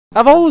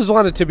I've always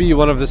wanted to be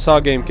one of the Saw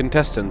game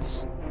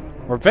contestants,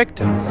 or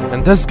victims,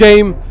 and this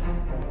game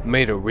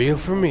made it real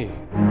for me.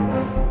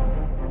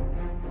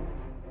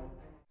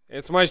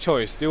 It's my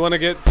choice. Do you want to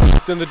get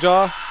in the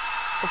jaw?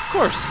 Of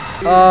course.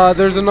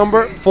 There's a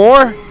number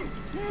 4.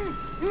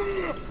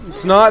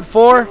 It's not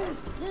 4.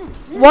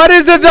 What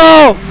is it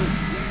though?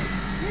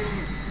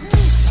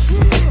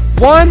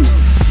 1.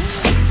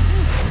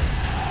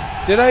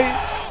 Did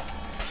I?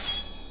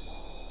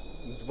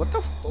 What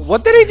the?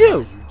 What did he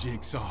do?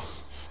 Jigsaw.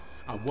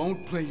 I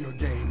won't play your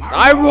game.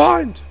 I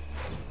won't.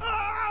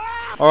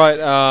 All right.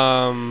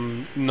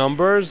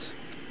 Numbers.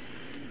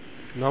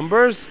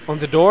 Numbers on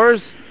the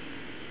doors.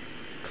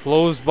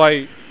 Closed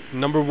by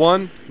number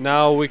 1.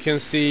 Now we can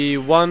see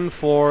 1,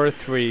 4,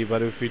 3.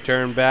 But if we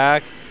turn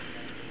back,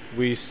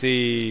 we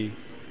see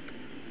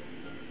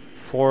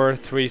 4,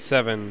 3,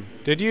 7.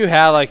 Did you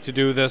like to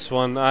do this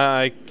one?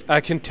 I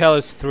can tell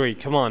it's 3.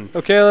 Come on.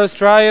 Okay, let's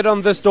try it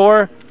on this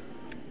door.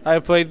 I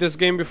played this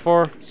game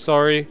before.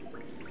 Sorry.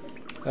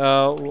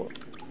 What?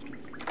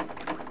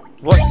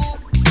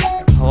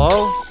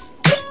 Hello?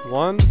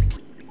 1.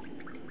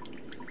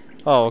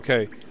 Oh,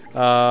 okay.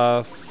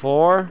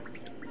 4,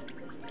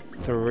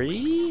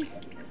 3,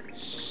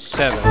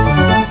 7.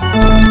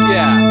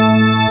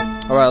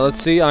 Yeah. All right.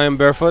 Let's see. I am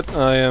barefoot.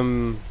 I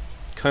am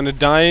kind of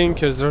dying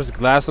because there's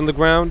glass on the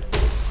ground.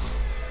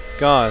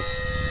 God,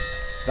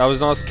 that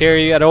was not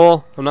scary at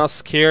all. I'm not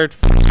scared.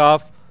 F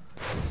off.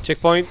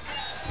 Checkpoint.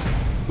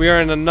 We are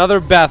in another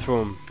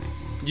bathroom.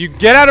 You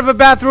get out of a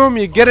bathroom,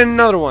 you get in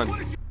another one.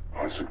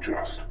 I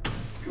suggest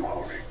you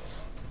hurry.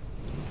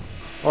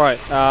 Alright,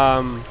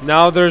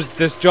 now there's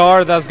this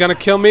jar that's gonna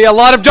kill me. A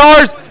lot of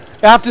jars!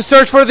 I have to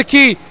search for the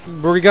key.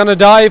 We're gonna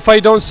die if I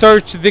don't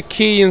search the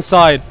key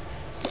inside.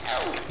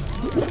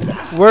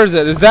 Where is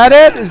it? Is that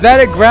it? Is that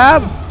it?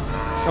 Grab?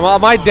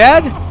 Am I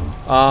dead?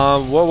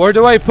 Where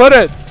do I put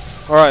it?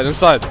 Alright,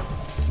 inside.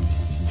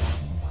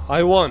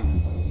 I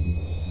won.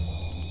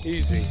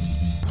 Easy.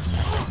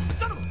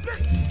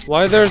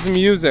 Why there's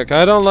music?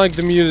 I don't like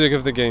the music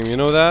of the game, you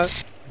know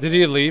that? Did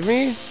he leave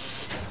me?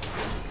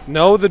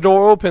 No, the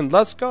door opened.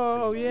 Let's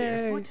go,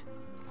 yay. What?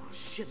 Oh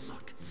shit,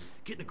 look.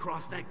 Getting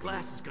across that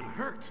glass is gonna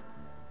hurt.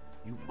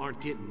 You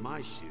aren't getting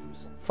my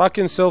shoes.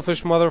 Fucking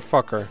selfish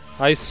motherfucker.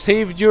 I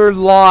saved your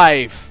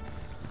life.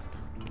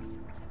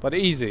 But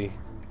easy.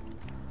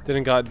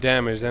 Didn't got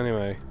damaged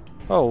anyway.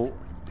 Oh.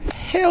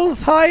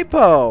 Health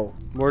hypo.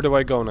 Where do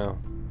I go now?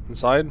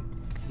 Inside?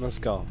 Let's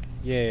go.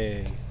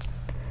 Yay.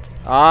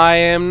 I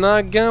am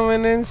not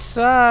going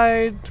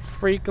inside,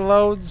 freak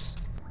loads.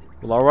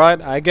 Well, alright,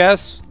 I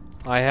guess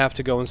I have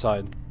to go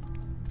inside.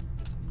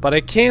 But I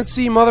can't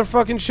see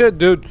motherfucking shit,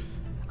 dude.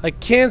 I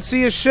can't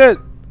see a shit.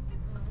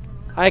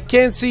 I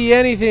can't see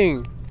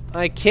anything.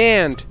 I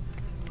can't.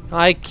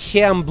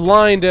 I'm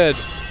blinded.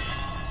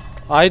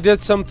 I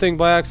did something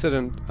by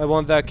accident. I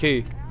want that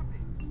key.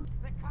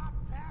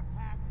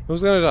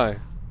 Who's gonna die?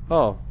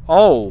 Oh.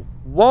 Oh.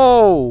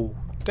 Whoa.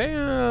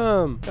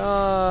 Damn!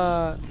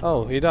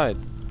 Oh, he died.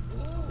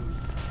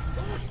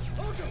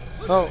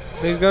 Oh,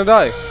 he's gonna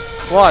die.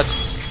 What?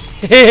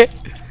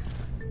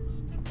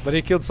 But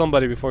he killed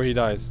somebody before he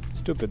dies.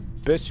 Stupid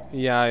bitch.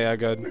 Yeah,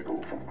 good.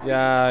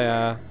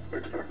 Yeah.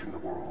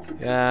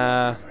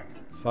 Yeah.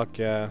 Fuck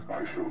yeah.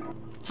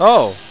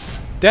 Oh!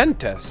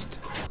 Dentist!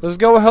 Let's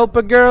go help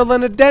a girl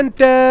in a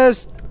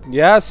dentist!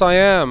 Yes, I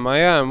am.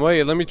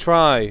 Wait, let me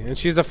try. And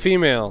she's a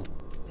female.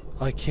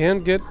 I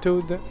can't get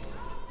to the...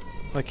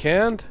 I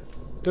can't?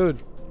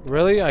 Dude,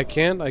 really? I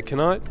can't? I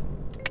cannot?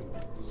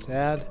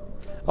 Sad.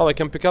 Oh, I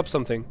can pick up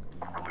something.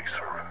 Release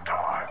her in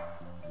time.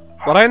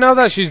 But I know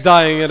that she's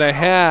dying and I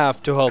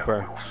have to help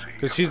her.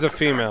 Because she's a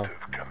female.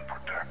 Can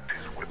protect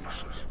his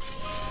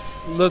witnesses.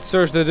 Let's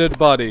search the dead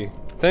body.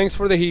 Thanks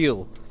for the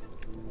heal.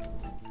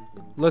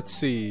 Let's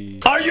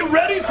see. Are you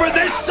ready for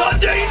this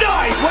Sunday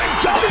night when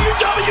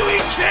WWE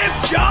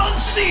Champ John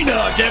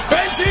Cena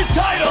defends his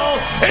title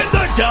in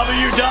the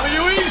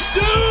WWE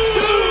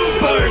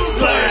Super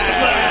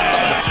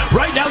Slam?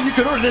 Right now you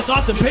can order this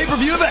awesome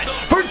pay-per-view event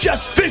for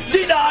just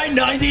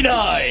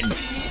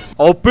 $59.99.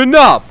 Open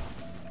up!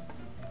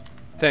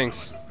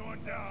 Thanks.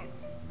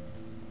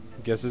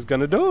 Guess who's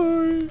gonna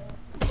die?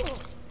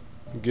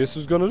 Guess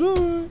who's gonna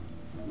die?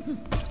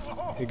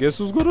 Guess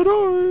who's gonna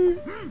die?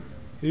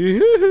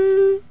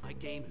 My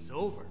game is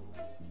over.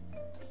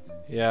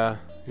 Yeah,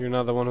 you're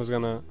not the one who's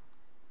gonna...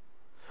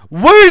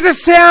 Where's the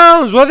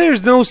sounds? Well,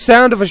 there's no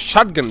sound of a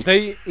shotgun.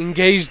 They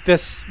engaged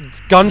this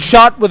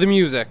gunshot with the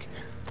music.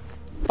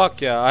 Fuck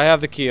yeah, I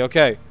have the key.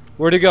 Okay,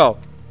 where to go?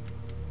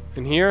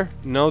 In here?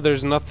 No,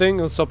 there's nothing.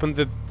 Let's open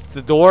the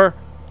door.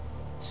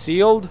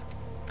 Sealed?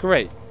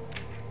 Great.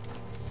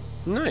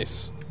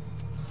 Nice.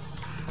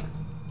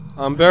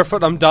 I'm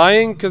barefoot. I'm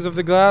dying because of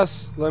the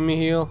glass. Let me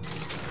heal.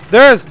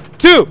 There's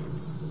 2!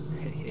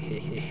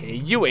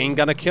 You ain't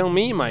gonna kill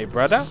me, my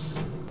brother.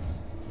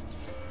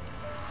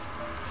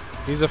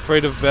 He's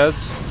afraid of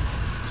beds.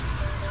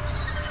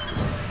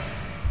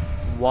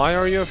 Why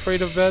are you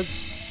afraid of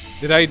beds?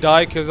 Did I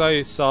die because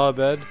I saw a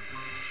bed?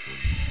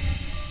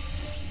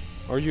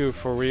 Are you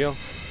for real?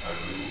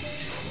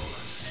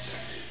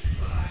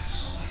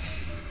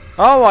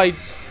 Oh,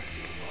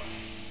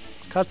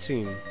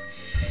 cutscene.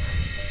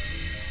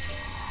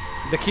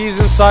 The key's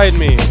inside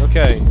me.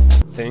 Okay.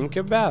 Think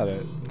about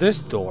it. This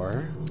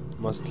door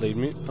must lead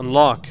me.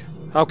 Unlock.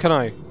 How can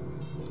I?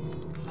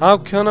 How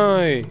can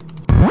I?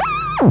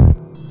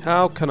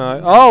 How can I?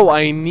 Oh,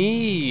 I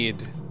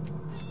need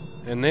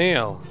a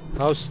nail.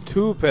 How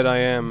stupid I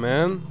am,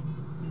 man.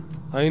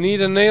 I need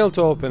a nail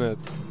to open it.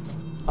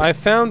 I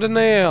found a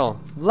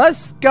nail.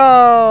 Let's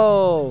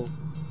go.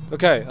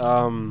 Okay,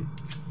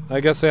 I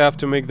guess I have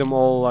to make them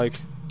all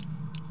like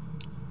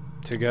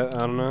together. I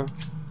don't know,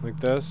 like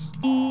this.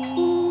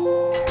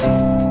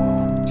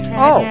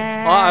 Oh,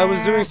 I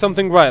was doing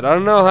something right. I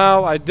don't know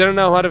how. I didn't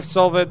know how to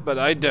solve it, but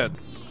I did.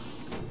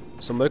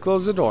 Somebody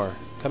close the door.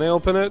 Can I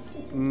open it?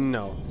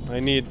 No. I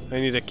need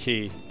a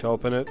key to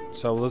open it.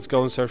 So let's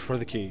go and search for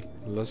the key.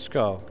 Let's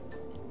go.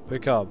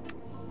 Pick up.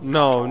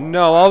 No,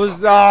 no. I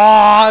was.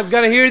 I'm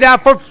gonna hear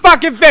that for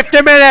fucking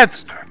 50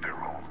 minutes.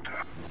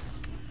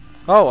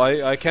 Oh,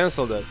 I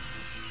canceled it.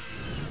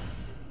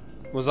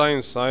 Was I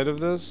inside of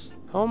this?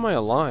 How am I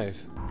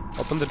alive?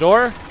 Open the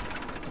door.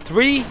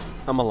 3.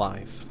 I'm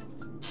alive.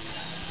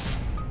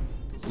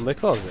 Somebody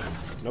close it.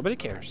 Nobody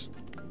cares.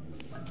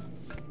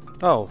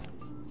 Oh.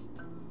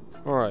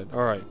 Alright,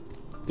 alright.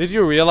 Did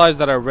you realize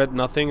that I read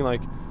nothing?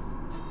 Like,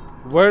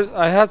 where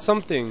I had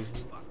something.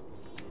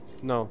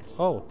 No.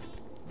 Oh.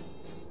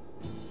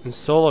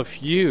 Install a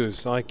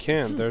fuse. I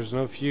can't. There's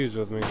no fuse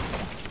with me.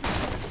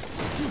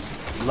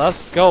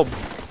 Let's go.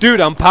 Dude,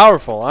 I'm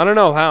powerful. I don't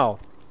know how.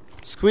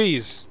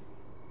 Squeeze.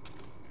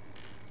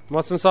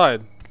 What's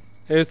inside?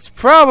 It's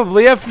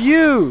probably a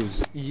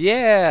fuse.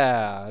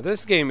 Yeah.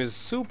 This game is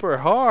super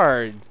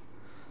hard.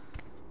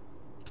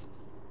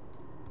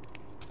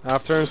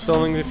 After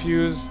installing the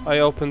fuse, I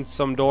opened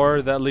some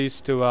door that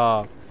leads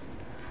to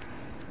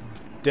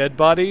dead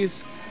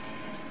bodies.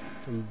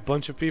 A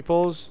bunch of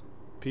peoples.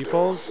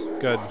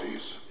 Good.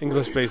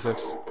 English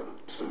basics.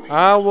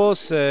 I will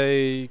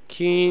say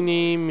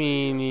Keeny,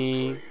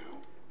 Meeny,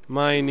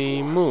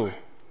 Miny, Moo.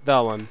 That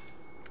one.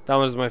 That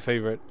one is my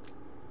favorite.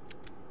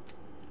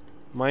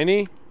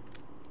 Miny?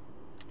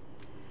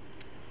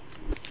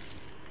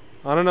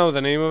 I don't know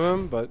the name of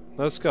him, but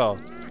let's go.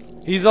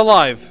 He's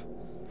alive.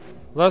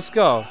 Let's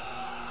go.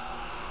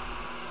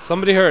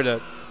 Somebody heard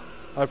it.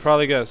 I'd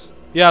probably guess.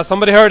 Yeah,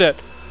 somebody heard it.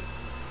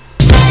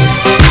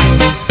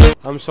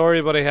 I'm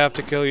sorry, but I have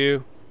to kill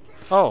you.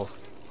 Oh.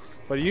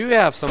 But you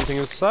have something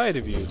inside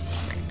of you.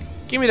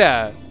 Give me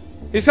that.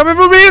 He's coming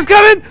for me. He's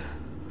coming.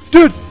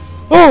 Dude.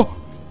 Oh.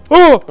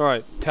 Oh.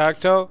 Alright.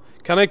 Tacto.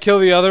 Can I kill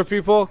the other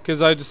people?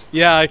 Because I just...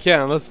 Yeah, I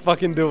can. Let's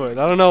fucking do it.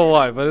 I don't know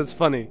why, but it's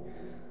funny.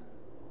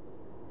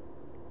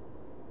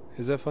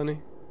 Is that funny?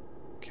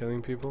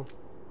 Killing people?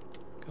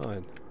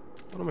 God.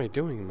 What am I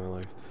doing in my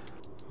life?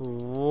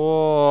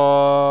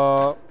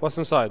 Whoa. What's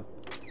inside?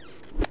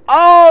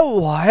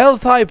 Oh!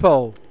 Health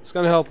hypo! It's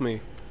gonna help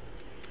me.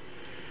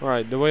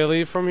 Alright, do I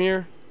leave from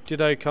here?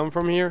 Did I come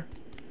from here?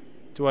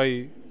 Do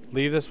I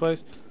leave this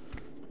place?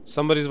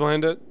 Somebody's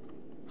behind it.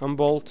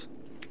 Unbolt.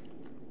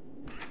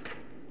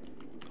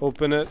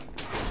 Open it.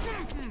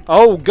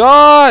 Oh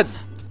God!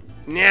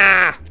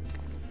 Nah!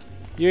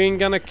 You ain't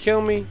gonna kill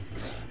me.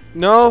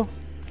 No?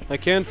 I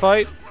can't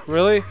fight?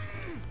 Really?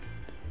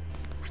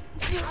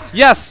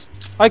 Yes!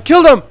 I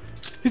killed him!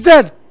 He's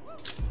dead!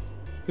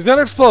 He's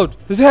gonna explode.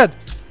 His head!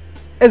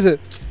 Is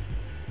it?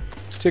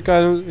 Check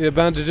items, yeah,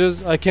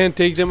 bandages. I can't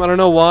take them. I don't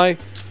know why.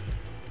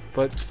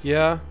 But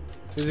yeah.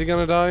 Is he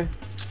gonna die?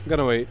 I'm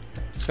gonna wait.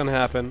 It's gonna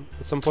happen.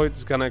 At some point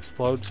it's gonna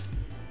explode.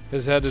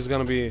 His head is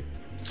gonna be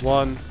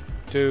 1,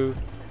 2,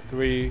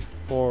 3,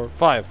 4,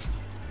 5.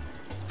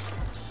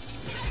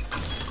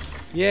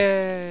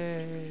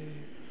 Yay!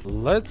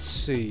 Let's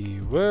see.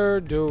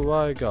 Where do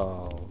I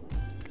go?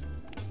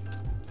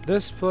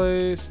 This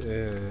place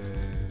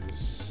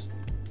is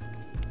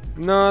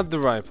not the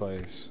right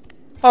place.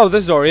 Oh,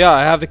 this door. Yeah,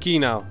 I have the key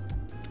now.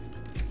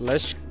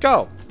 Let's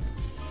go.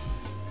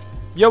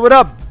 Yo, what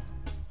up,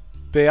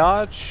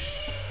 bitch?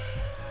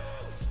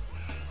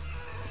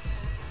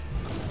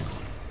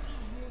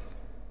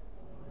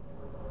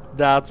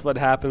 That's what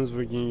happens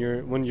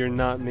when you're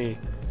not me.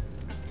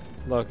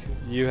 Look,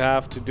 you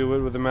have to do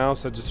it with the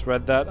mouse. I just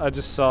read that. I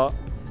just saw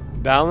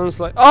balance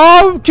like.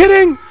 Oh, I'm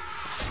kidding.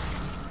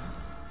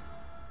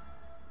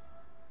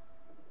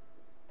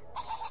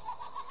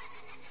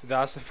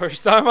 That's the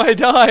first time I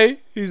die.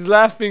 He's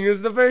laughing.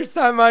 It's the first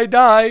time I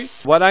die.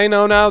 What I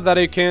know now that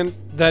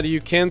you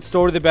can't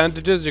store the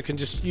bandages. You can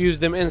just use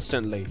them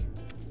instantly.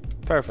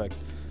 Perfect.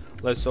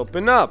 Let's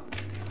open up.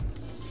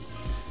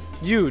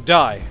 You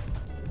die.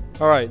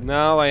 All right.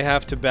 Now I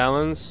have to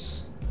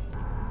balance.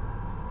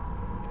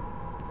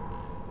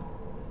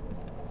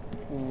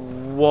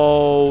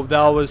 Whoa,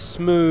 that was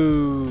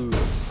smooth.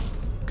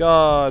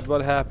 God,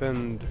 what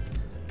happened?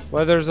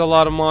 Well, there's a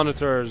lot of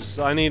monitors.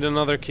 I need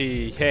another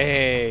key.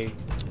 Hey.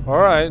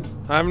 Alright.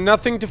 I have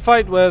nothing to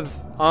fight with.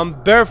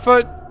 I'm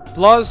barefoot.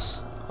 Plus,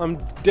 I'm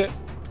dead.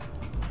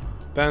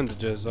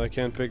 Bandages. I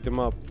can't pick them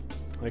up.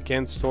 I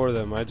can't store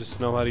them. I just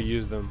know how to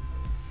use them.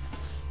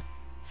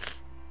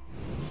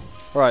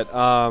 Alright,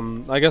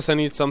 I guess I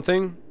need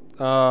something.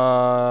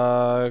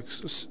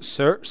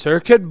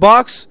 Circuit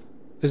box?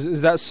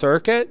 Is that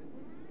circuit?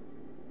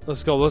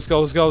 Let's go, let's go,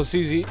 let's go. It's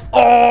easy.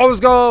 Oh, let's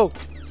go!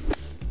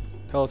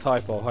 Health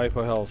hypo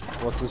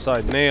health. What's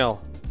inside?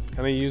 Nail.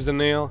 Can I use the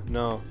nail?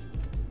 No.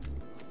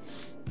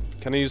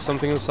 Can I use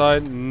something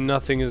inside?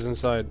 Nothing is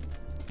inside.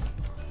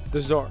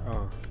 This door.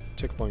 Oh,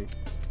 checkpoint.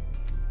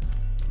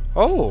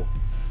 Oh!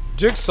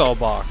 Jigsaw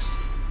box.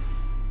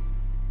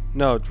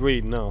 No,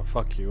 read. No,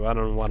 fuck you. I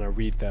don't want to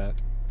read that.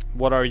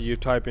 What are you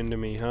typing to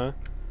me, huh?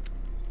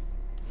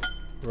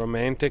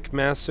 Romantic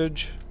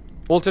message?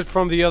 Bolt it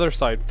from the other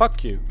side.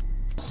 Fuck you.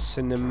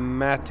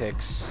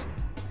 Cinematics.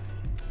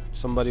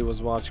 Somebody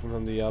was watching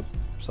from the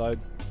upside.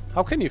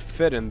 How can you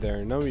fit in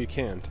there? No, you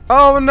can't.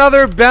 Oh,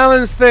 another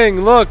balance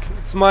thing. Look,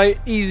 it's my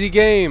easy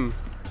game.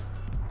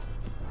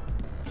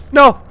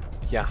 No.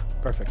 Yeah,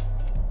 perfect.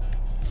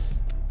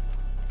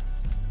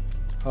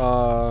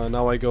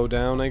 Now I go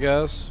down, I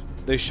guess.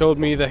 They showed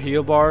me the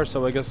heal bar,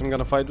 so I guess I'm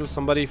gonna fight with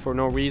somebody for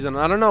no reason.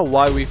 I don't know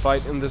why we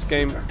fight in this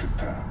game.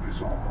 Tab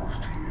is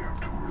almost here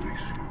to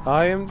release you.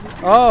 I am.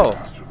 Oh,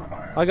 Faster than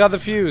I am. I got the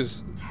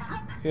fuse.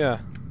 Tab? Yeah.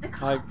 The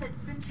cop that's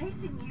been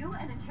chasing you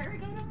and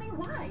interrogating me?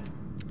 Why?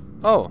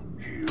 Oh,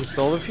 you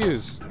stole the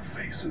fuse. The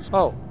faces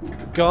Oh,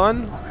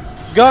 gun,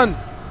 gun. You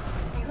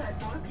had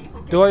more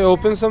people Do I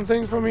open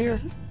something from here?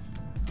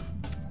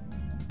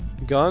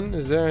 Gun?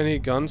 Is there any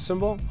gun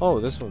symbol? Oh,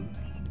 this one.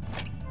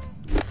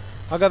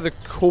 I got the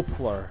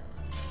Coupler.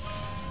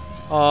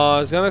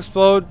 It's gonna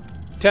explode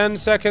 10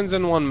 seconds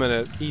and 1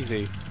 minute.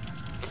 Easy.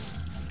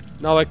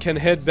 Now I can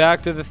head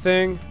back to the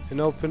thing and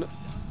open.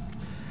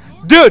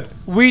 Dude!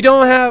 We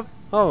don't have.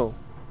 Oh.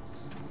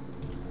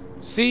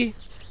 See?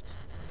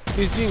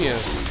 He's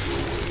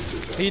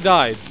genius. He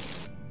died.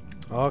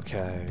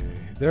 Okay.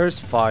 There's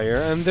fire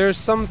and there's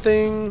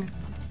something.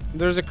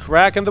 There's a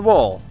crack in the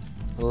wall.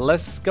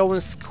 Let's go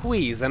and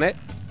squeeze in it.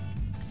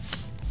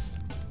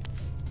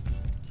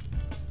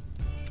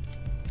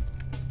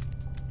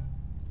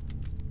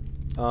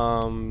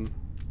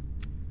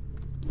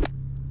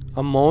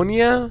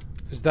 Ammonia?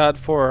 Is that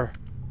for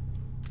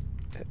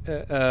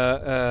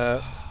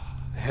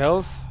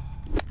health?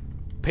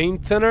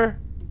 Paint thinner?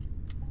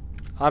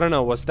 I don't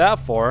know. What's that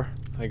for?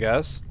 I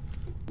guess.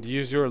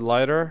 Use your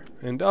lighter.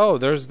 And oh,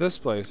 there's this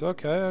place.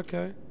 Okay,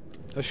 okay.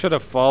 I should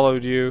have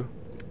followed you.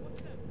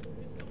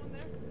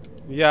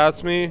 Yeah,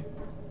 it's me.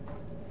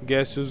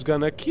 Guess who's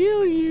gonna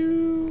kill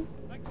you?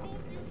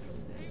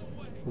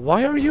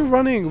 Why are you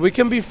running? We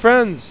can be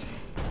friends.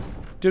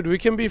 Dude, we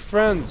can be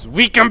friends.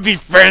 We can be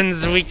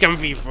friends. We can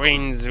be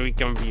friends. We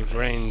can be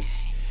friends.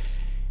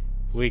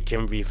 We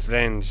can be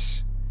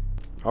friends.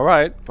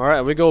 Alright,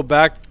 alright. We go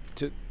back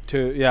to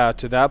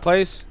that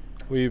place.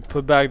 We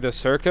put back the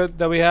circuit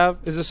that we have.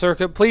 Is a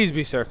circuit? Please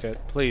be circuit.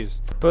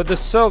 Please. But the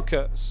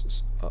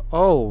circuit.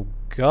 Oh,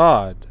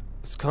 God.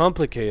 It's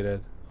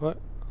complicated. What?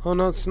 Oh,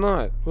 no, it's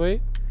not.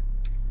 Wait.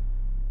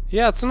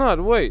 Yeah, it's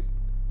not. Wait.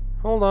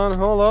 Hold on.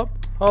 Hold up.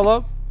 Hold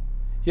up.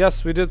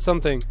 Yes, we did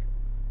something.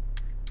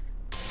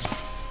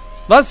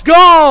 Let's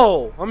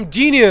go! I'm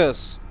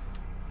genius.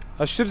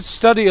 I should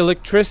study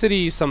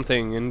electricity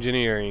something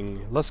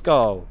engineering. Let's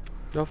go.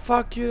 No,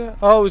 fuck you.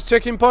 Oh, it's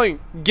checking point.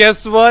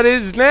 Guess what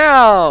is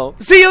now?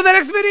 See you in the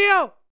next video!